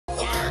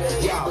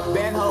Yeah,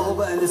 bend her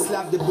over and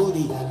slap the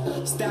booty.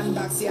 Stand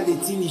back, see how the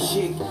teeny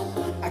shake.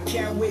 I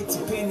can't wait to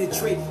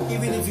penetrate.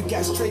 Even if you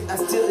castrate, I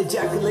still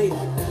ejaculate.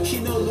 She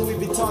know Louis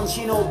Vuitton,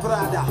 she know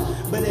Prada,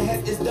 but her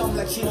head is dumb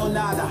like she know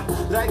nada.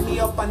 Ride me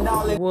up and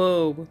down.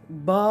 Whoa,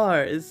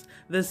 bars.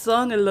 The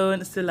song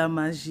alone, c'est la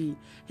magie.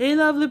 Hey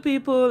lovely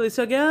people, it's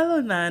your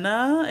girl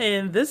Nana,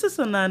 and this is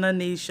Nana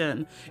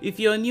Nation. If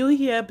you're new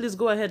here, please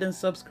go ahead and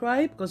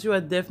subscribe because you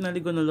are definitely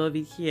gonna love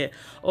it here.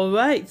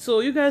 Alright, so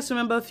you guys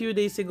remember a few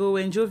days ago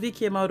when Jovi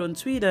came out on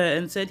Twitter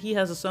and said he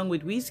has a song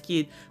with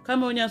Wizkid.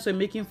 Cameroonnews were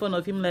making fun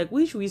of him like,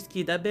 which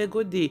Wizkid? I beg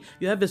good day.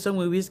 You have a song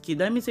with Wizkid.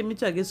 That means me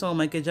too, I get song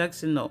with Michael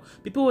Jackson now.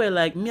 People were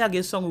like, me I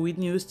get song with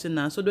Whitney Houston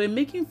now. So they were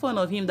making fun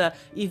of him that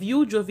if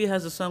you Jovi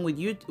has a song with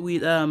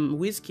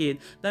Wizkid,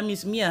 that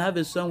means me I have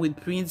a song with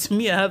Prince,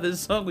 me I have a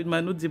song with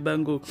Manu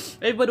Dibango.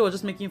 Everybody was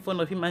just making fun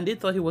of him and they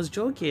thought he was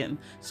joking.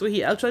 So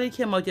he actually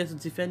came out here to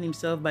defend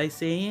himself by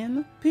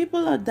saying,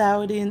 people are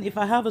doubting if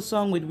I have a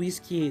song with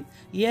Wizkid.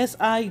 Yes,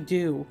 I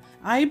do.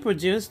 I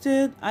produced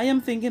it. I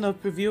am thinking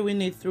of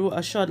previewing it through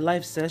a short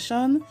live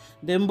session.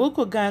 The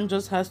Mbokogang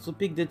just has to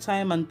pick the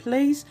time and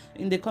place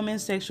in the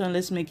comment section.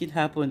 Let's make it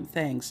happen.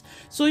 Thanks.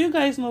 So you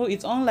guys know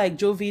it's unlike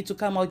Jovi to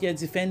come out here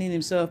defending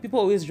himself. People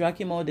always drag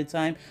him all the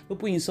time.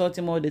 People insult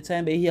him all the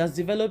time. But he has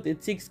developed a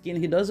thick skin.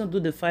 He doesn't do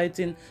the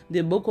fighting.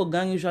 The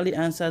Mbokogang usually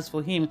answers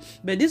for him.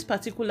 But this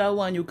particular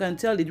one, you can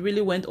tell it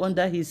really went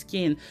under his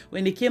skin.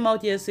 When he came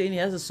out here saying he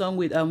has a song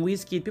with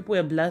Wizkid, people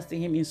were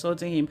blasting him,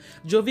 insulting him.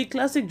 Jovi,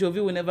 classic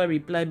Jovi will never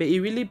reply, but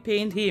it really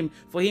pained him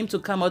for him to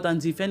come out and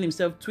defend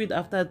himself tweet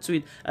after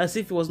tweet. As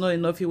if it was not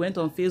enough, he went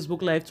on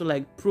Facebook Live to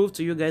like prove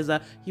to you guys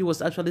that he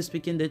was actually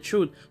speaking the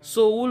truth.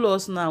 So who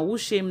lost now? Who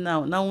shame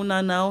now?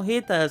 Now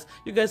haters,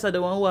 you guys are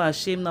the one who are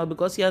ashamed now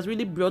because he has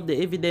really brought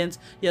the evidence.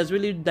 He has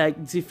really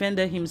like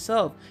defended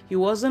himself. He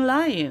wasn't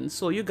lying.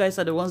 So you guys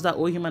are the ones that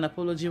owe him an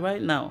apology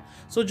right now.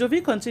 So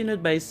Jovi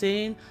continued by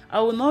saying, I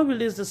will not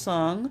release the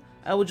song.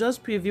 I will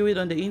just preview it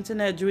on the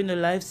internet during the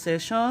live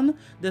session.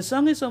 The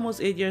song is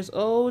almost 8 years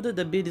old.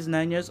 The beat is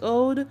 9 years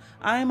old.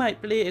 I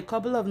might play a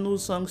couple of new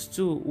songs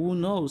too. Who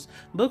knows?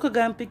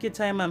 Mbokogang pick a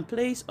time and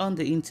place on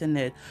the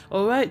internet.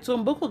 Alright, so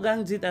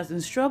Mbokogang did as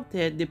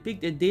instructed. They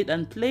picked a date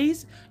and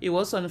place. It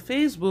was on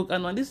Facebook,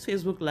 and on this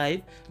Facebook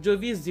Live,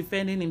 Jovi is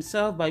defending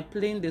himself by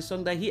playing the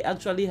song that he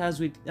actually has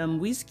with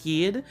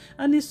Wizkid,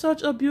 and it's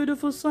such a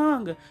beautiful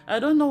song. I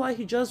don't know why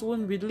he just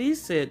won't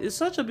release it. It's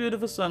such a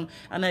beautiful song,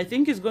 and I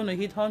think it's going to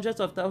hit hundreds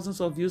of thousands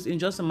of views in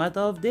just a matter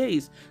of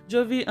days.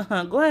 Jovi,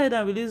 go ahead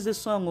and release this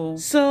song. Oh.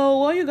 So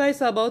what you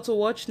guys are about to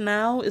watch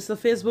now is a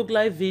Facebook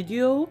Live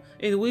video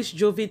in which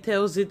Jovi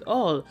tells it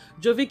all.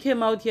 Jovi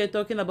came out here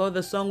talking about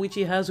the song which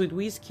he has with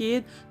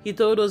Wizkid. He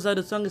told us that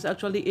the song is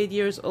actually 8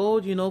 years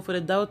old, you know, for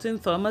the doubting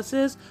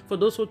Thomases, for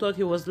those who thought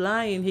he was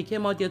lying. He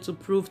came out here to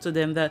prove to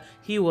them that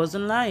he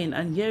wasn't lying,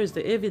 and here is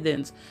the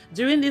evidence.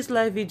 During this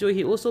live video,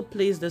 he also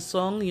plays the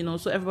song, you know,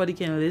 so everybody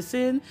can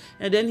listen,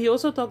 and then he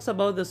also talks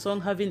about the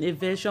song having a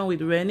version with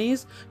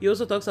Rennie's. He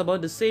also talks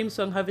about the same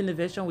song having a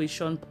version with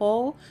Sean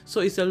Paul.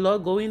 So it's a lot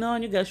going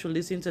on. You guys should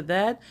listen to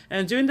that.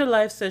 And during the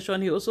live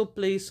session, he also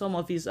plays some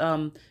of his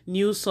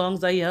new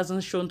songs that he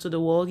hasn't shown to the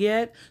world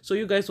yet. So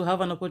you guys will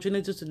have an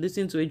opportunity to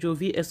listen to a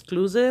Jovi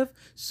exclusive.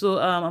 So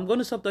I'm going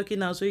to stop talking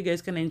now so you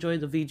guys can enjoy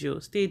the video.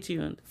 Stay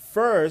tuned.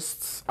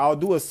 First, I'll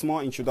do a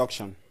small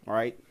introduction. All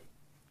right.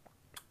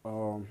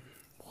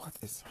 What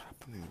is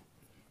happening?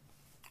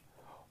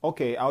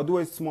 Okay, I'll do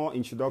a small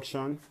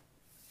introduction.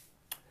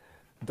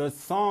 The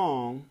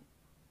song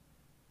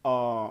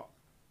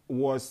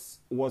was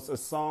a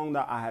song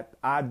that I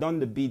had done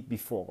the beat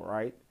before,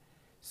 right?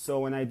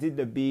 So when I did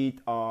the beat,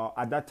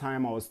 at that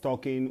time I was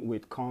talking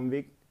with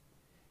Convict,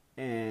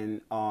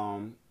 and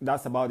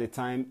that's about the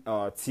time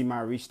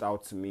Tima reached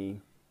out to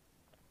me,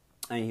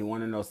 and he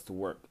wanted us to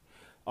work.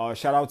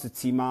 Shout out to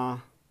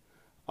Tima.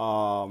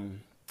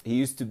 He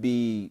used to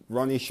be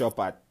running shop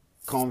at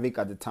Convict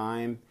at the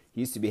time.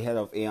 He used to be head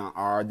of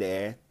A&R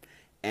there,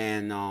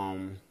 and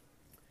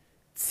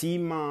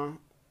Tima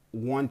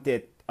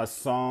wanted a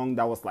song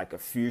that was like a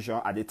fusion.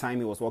 At the time,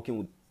 he was working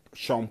with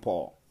Sean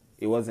Paul.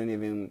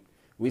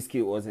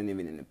 Wizkid wasn't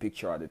even in the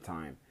picture at the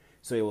time.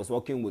 So he was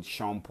working with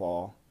Sean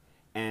Paul.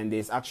 And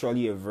there's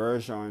actually a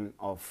version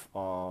of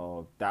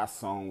that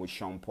song with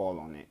Sean Paul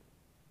on it.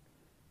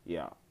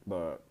 Yeah,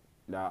 but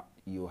that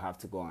you have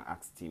to go and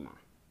ask Tima.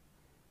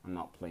 I'm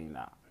not playing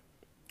that.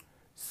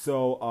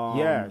 So,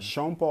 yeah,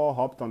 Sean Paul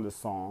hopped on the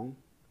song.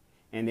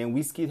 And then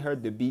Wizkid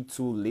heard the beat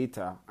too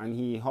later, and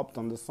he hopped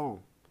on the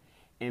song.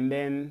 And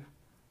then,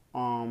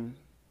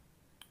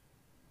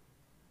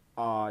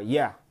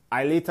 yeah,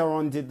 I later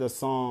on did the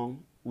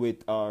song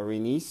with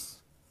Renice.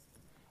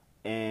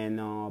 And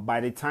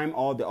by the time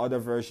all the other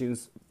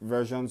versions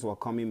were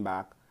coming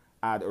back,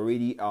 I had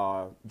already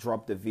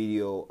dropped the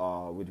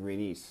video with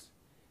Renice.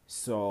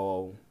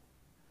 So,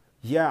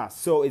 yeah,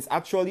 so it's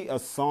actually a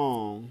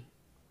song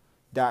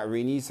that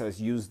Renice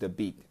has used the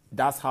beat.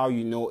 That's how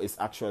you know it's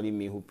actually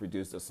me who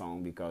produced the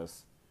song,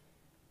 because,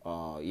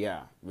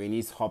 yeah,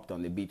 Renice hopped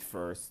on the beat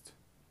first.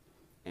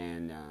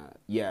 And,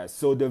 yeah,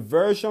 so the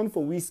version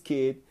for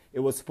Wizkid it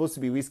was supposed to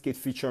be Wizkid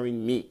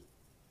featuring me.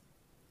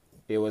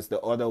 It was the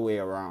other way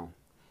around.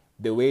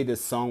 The way the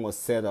song was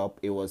set up,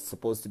 it was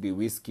supposed to be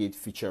Wizkid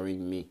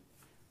featuring me,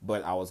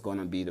 but I was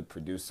gonna be the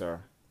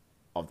producer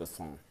of the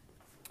song.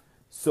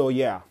 So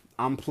yeah,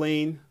 I'm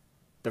playing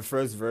the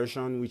first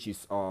version, which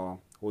is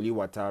Holy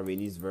Water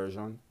Rainy's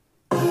version.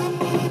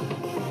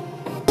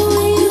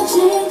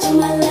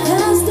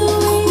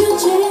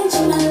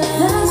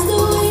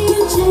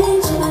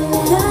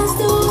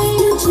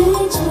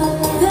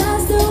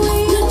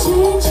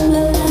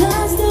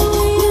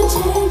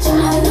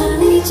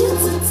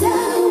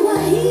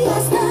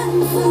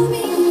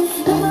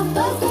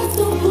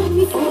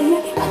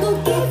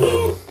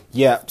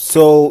 Yeah,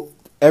 so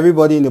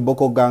everybody in the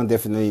Mbokogang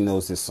definitely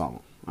knows this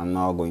song. I'm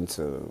not going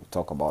to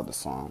talk about the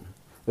song.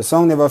 The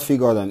song never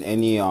figured on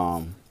any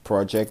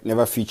project,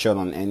 never featured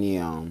on any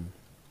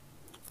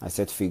I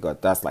said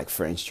figured, that's like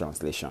French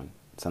translation.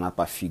 Ça n'a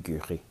pas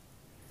figuré.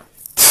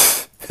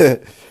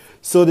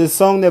 So the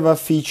song never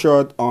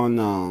featured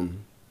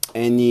on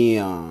any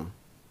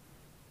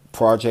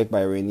project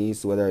by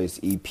Rainy's, whether it's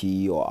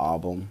EP or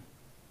album.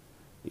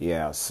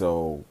 Yeah,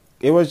 so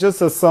it was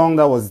just a song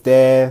that was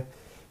there.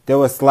 There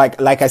was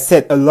like I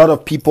said, a lot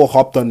of people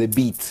hopped on the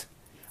beat.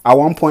 At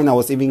one point I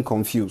was even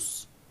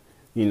confused,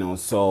 you know,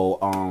 so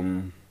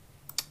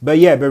but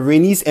yeah, but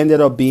Rainy's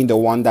ended up being the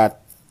one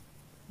that,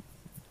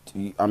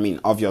 I mean,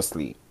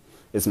 obviously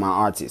is my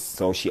artist,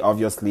 so she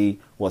obviously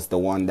was the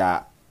one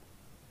that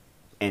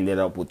ended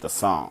up with the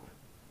song,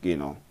 you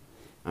know.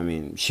 I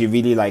mean, she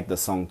really liked the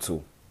song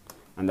too,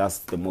 and that's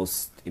the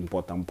most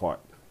important part.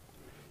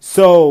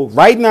 So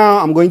right now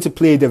I'm going to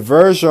play the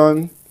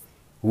version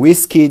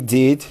Wizkid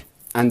did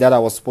and that I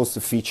was supposed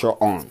to feature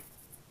on.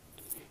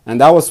 And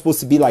that was supposed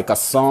to be like a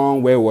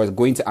song where we're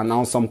going to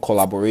announce some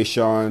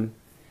collaboration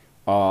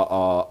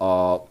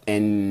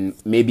and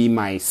maybe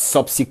my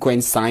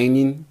subsequent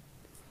signing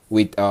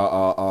with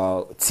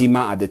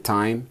Tima at the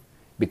time,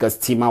 because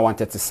Tima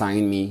wanted to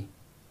sign me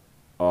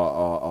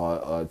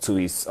to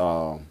his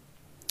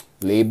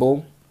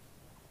label,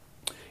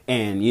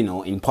 and you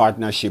know, in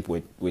partnership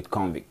with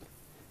Convict.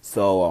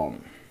 So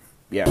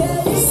yeah.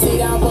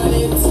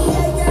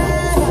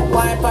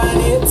 Wipe on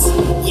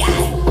it,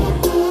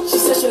 yeah. She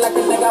said she like a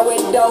nigga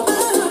with dough.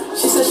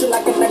 She said she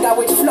like a nigga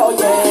with flow,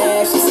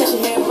 yeah. She said she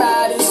ain't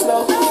riding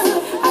slow.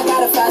 I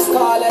got a fast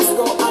car, let's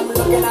go. I'm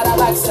looking at her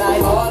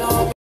backside. Oh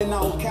no.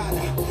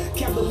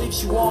 Can't believe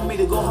she want me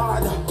to go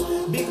harder.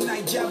 Big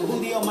night jab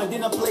booty on my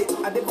dinner plate.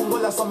 I did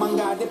Bongola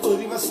Samanga, I did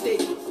River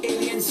State.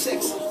 Alien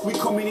sex, we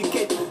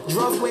communicate.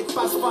 Drugs wet,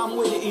 fast farm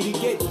where they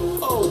irrigate.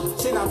 Oh,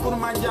 say na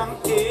kurmanjang,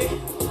 eh.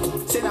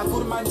 Say na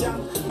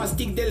kurmanjang. My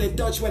stick daily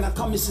touch when I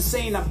come is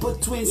insane. I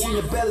put twins in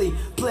your belly,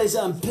 pleasure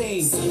and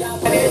pain.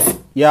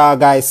 Yeah,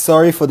 guys,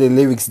 sorry for the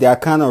lyrics. They are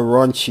kind of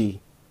raunchy.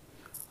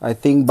 I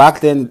think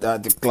back then,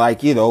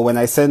 like, you know, when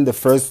I sent the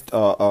first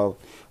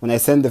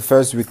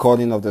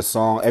recording of the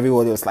song,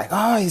 everybody was like,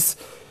 "Ah, it's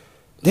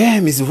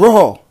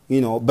raw,"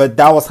 you know. But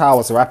that was how I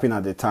was rapping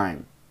at the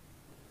time,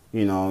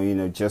 you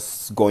know,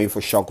 just going for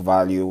shock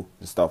value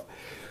and stuff.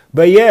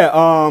 But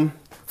yeah,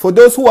 for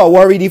those who are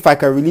worried if I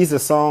can release a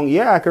song,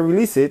 yeah, I can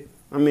release it.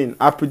 I mean,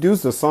 I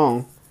produced the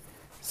song,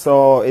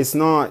 so it's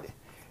not.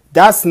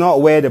 That's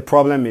not where the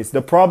problem is.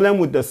 The problem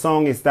with the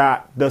song is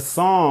that the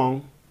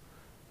song,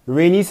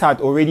 Rainy's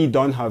had already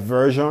done her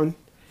version.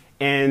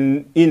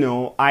 And, you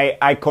know,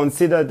 I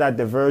consider that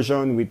the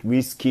version with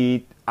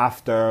Wizkid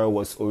after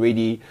was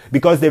already...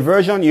 Because the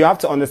version, you have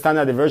to understand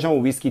that the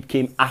version with Wizkid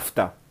came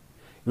after.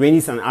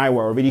 Rainy's and I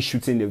were already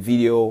shooting the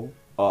video,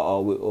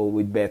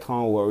 with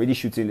Bertrand, we were already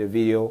shooting the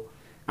video.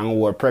 And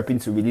we were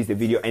prepping to release the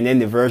video. And then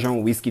the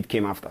version with Wizkid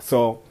came after.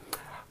 So,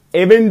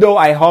 even though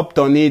I hopped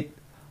on it,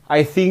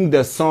 I think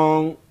the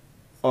song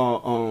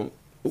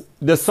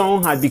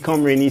had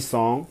become Rainy's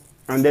song.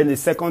 And then the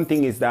second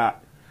thing is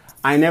that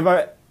I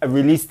never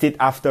released it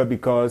after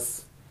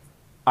because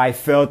I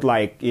felt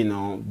like, you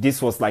know,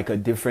 this was like a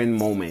different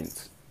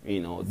moment. You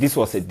know, this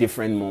was a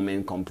different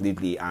moment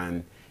completely.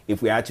 And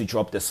if we had to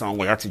drop the song,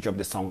 we had to drop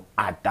the song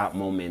at that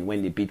moment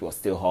when the beat was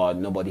still hot.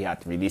 Nobody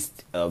had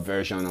released a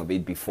version of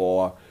it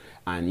before.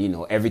 And, you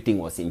know, everything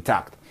was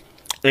intact.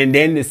 And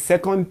then the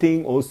second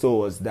thing also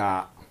was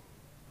that,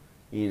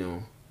 you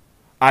know,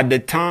 at the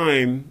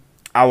time,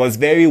 I was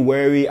very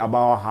wary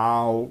about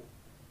how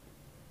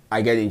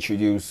I get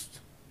introduced,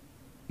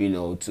 you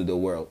know, to the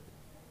world.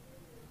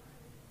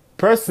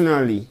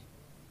 Personally,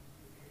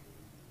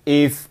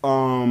 if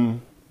I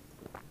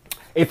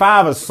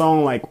have a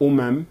song like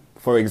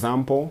for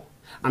example,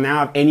 and I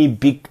have any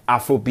big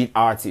Afrobeat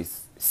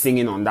artist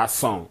singing on that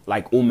song,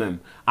 like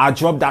I'll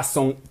drop that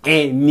song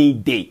any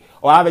day.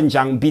 Or I have a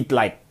Jang beat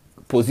like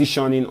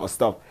positioning or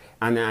stuff,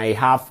 and I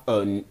have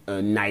a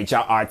Niger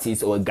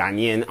artist or a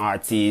Ghanaian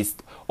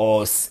artist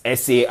or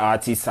SA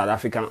artist, South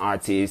African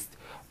artist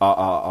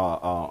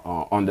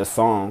on the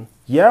song,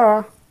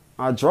 yeah,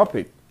 I'll drop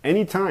it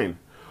anytime.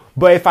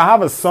 But if I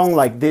have a song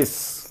like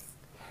this,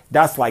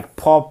 that's like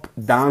pop,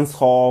 dance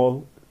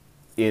hall,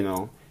 you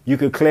know, you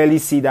could clearly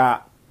see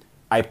that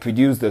I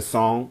produced the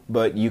song,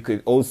 but you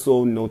could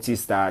also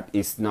notice that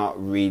it's not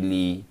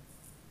really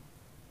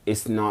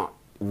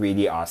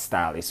our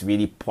style. It's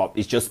really pop.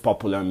 It's just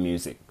popular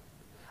music.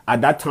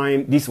 At that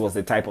time, this was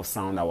the type of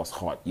sound that was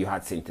hot. You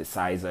had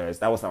synthesizers.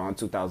 That was around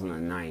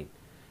 2009,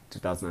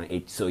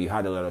 2008. So you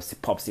had a lot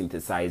of pop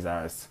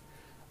synthesizers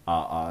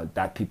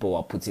that people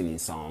were putting in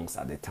songs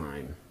at the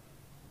time,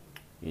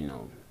 you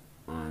know.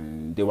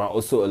 And there were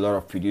also a lot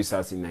of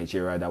producers in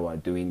Nigeria that were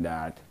doing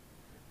that.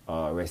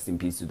 Rest in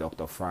peace to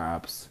Dr.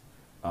 Fraps.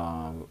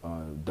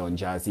 Don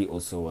Jazzy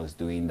also was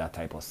doing that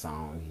type of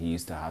sound. He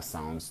used to have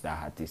sounds that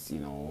had this, you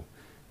know,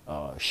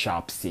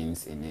 sharp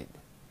synths in it.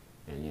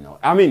 And, you know,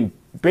 I mean,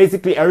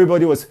 basically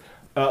everybody was,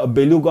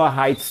 Beluga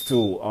Heights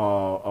too,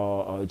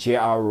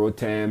 J.R.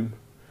 Rotem.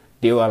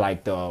 They were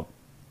like the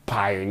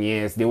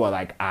pioneers. They were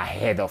like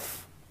ahead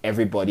of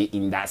everybody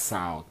in that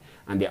sound.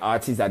 And the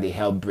artists that they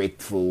helped break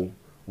through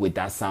with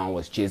that sound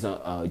was Jason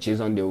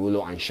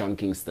Derulo and Sean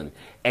Kingston.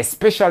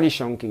 Especially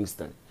Sean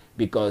Kingston,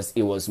 because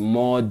it was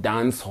more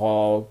dance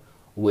hall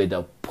with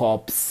a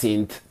pop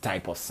synth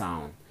type of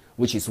sound,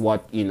 which is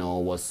what, you know,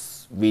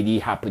 was really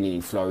happening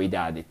in Florida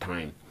at the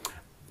time.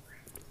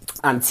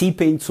 And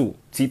T-Pain too.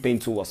 T-Pain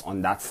too was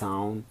on that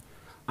sound,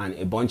 and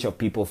a bunch of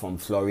people from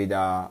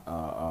Florida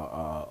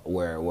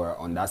were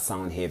on that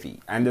sound heavy.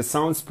 And the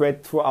sound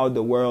spread throughout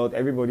the world.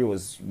 Everybody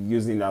was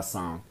using that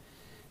sound.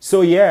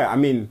 So yeah, I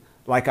mean,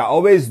 like I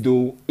always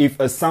do, if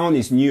a sound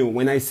is new,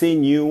 when I say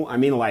new, I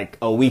mean like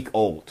a week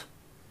old.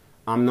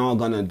 I'm not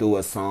gonna do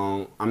a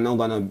sound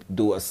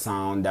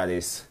that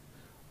is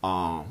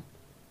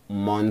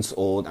months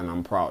old and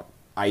I'm proud.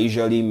 I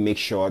usually make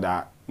sure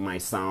that my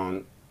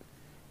sound,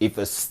 if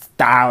a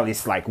style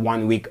is like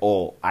 1 week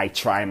old, I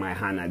try my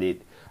hand at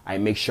it. I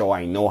make sure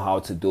I know how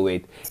to do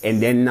it.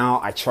 And then now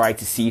I try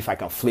to see if I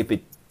can flip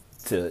it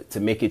to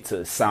make it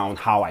to sound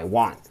how I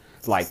want.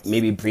 Like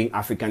maybe bring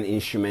African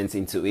instruments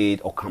into it,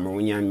 or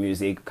Cameroonian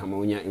music,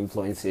 Cameroonian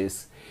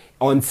influences,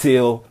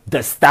 until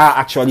the style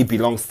actually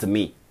belongs to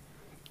me.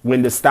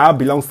 When the style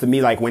belongs to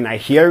me, like when I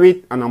hear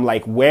it and I'm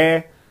like,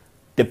 where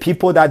the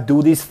people that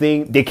do this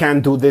thing, they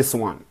can't do this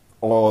one,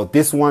 or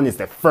this one is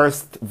the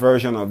first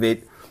version of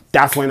it,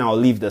 that's when I'll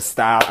leave the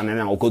style and then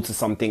I'll go to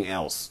something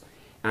else.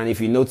 And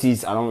if you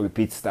notice, I don't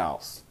repeat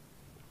styles.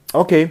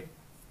 Okay.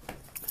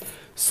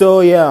 So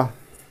yeah.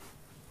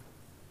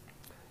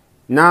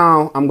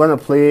 Now I'm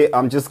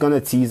just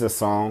gonna tease a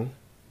song,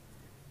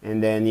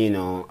 and then, you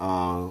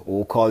know,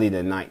 we'll call it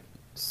a night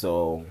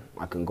so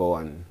I can go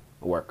and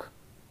work.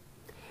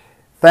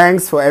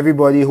 Thanks for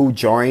everybody who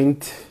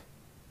joined.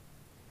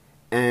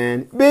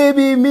 And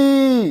baby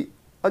me,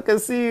 I can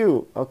see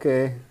you.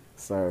 Okay,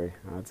 sorry,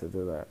 I had to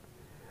do that.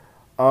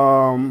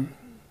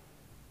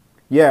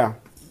 Yeah.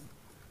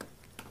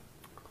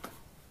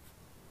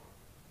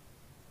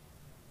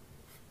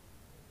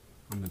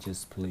 I'm gonna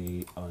just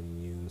play a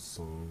new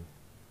song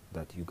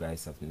that you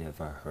guys have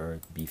never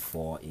heard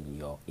before in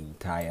your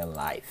entire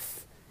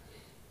life.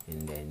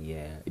 And then,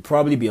 yeah, it'll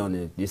probably be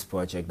on this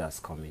project that's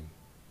coming.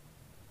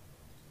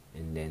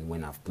 And then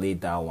when I've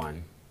played that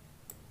one,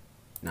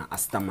 now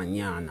hasta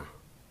mañana,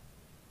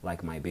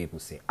 like my babe will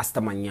say,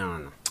 hasta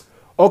mañana.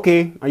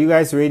 Okay, are you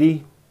guys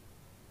ready?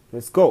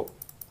 Let's go.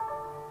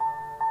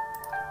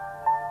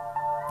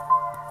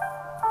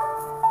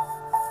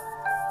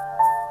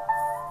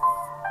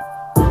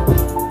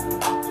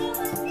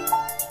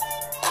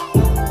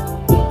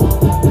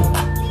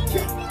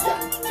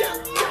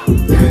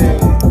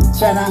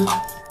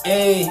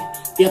 Hey,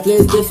 yeah, play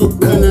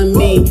different kind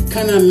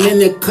of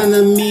minute, kind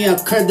of me, I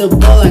cut the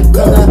ball like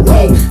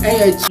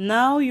hey.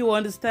 Now you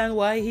understand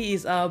why he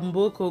is our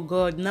Mboko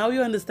god. Now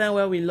you understand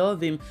why we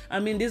love him. I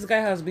mean, this guy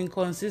has been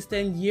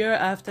consistent year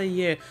after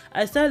year.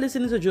 I started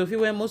listening to Jovi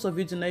when most of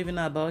you do not even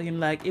know about him.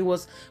 Like, it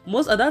was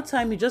at that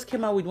time he just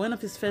came out with one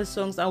of his first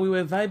songs and we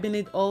were vibing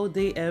it all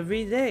day,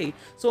 every day.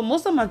 So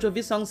most of my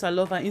Jovi songs I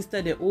love are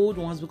instead the old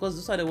ones, because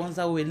those are the ones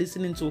that we were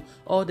listening to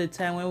all the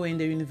time when we were in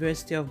the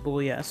University of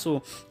Boya.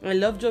 So I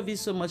love Jovi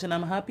so much, and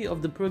I'm happy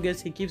of the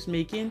progress he keeps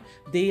making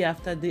day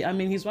after day. I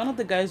mean, he's one of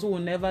the guys who will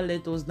never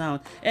let us down.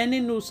 Any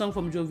new song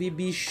from Jovi,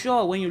 be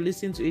sure when you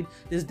listen to it,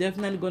 there's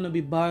definitely going to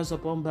be bars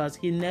upon bars.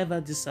 He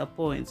never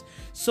disappoints.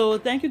 So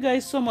thank you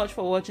guys so much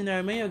for watching. I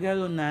remain your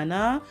girl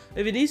Nana.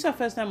 If it is your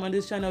first time on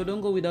this channel,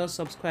 don't go without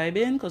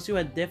subscribing, because you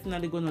are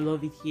definitely going to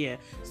love it here.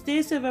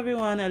 Stay safe,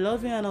 everyone. I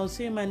love you, and I'll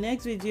see you in my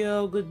next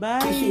video. Goodbye.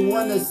 She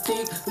wanna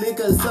stick, lick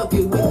her suck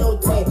it with no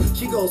teeth.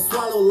 She gon'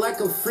 swallow like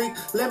a freak.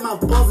 Let my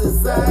balls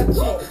inside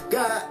cheek.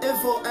 Got her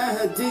info and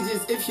her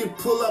digits. If she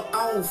pull up,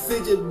 I won't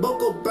fidget.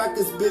 Mboko back,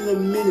 it's been a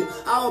minute.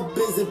 I'll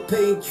busy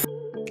paying.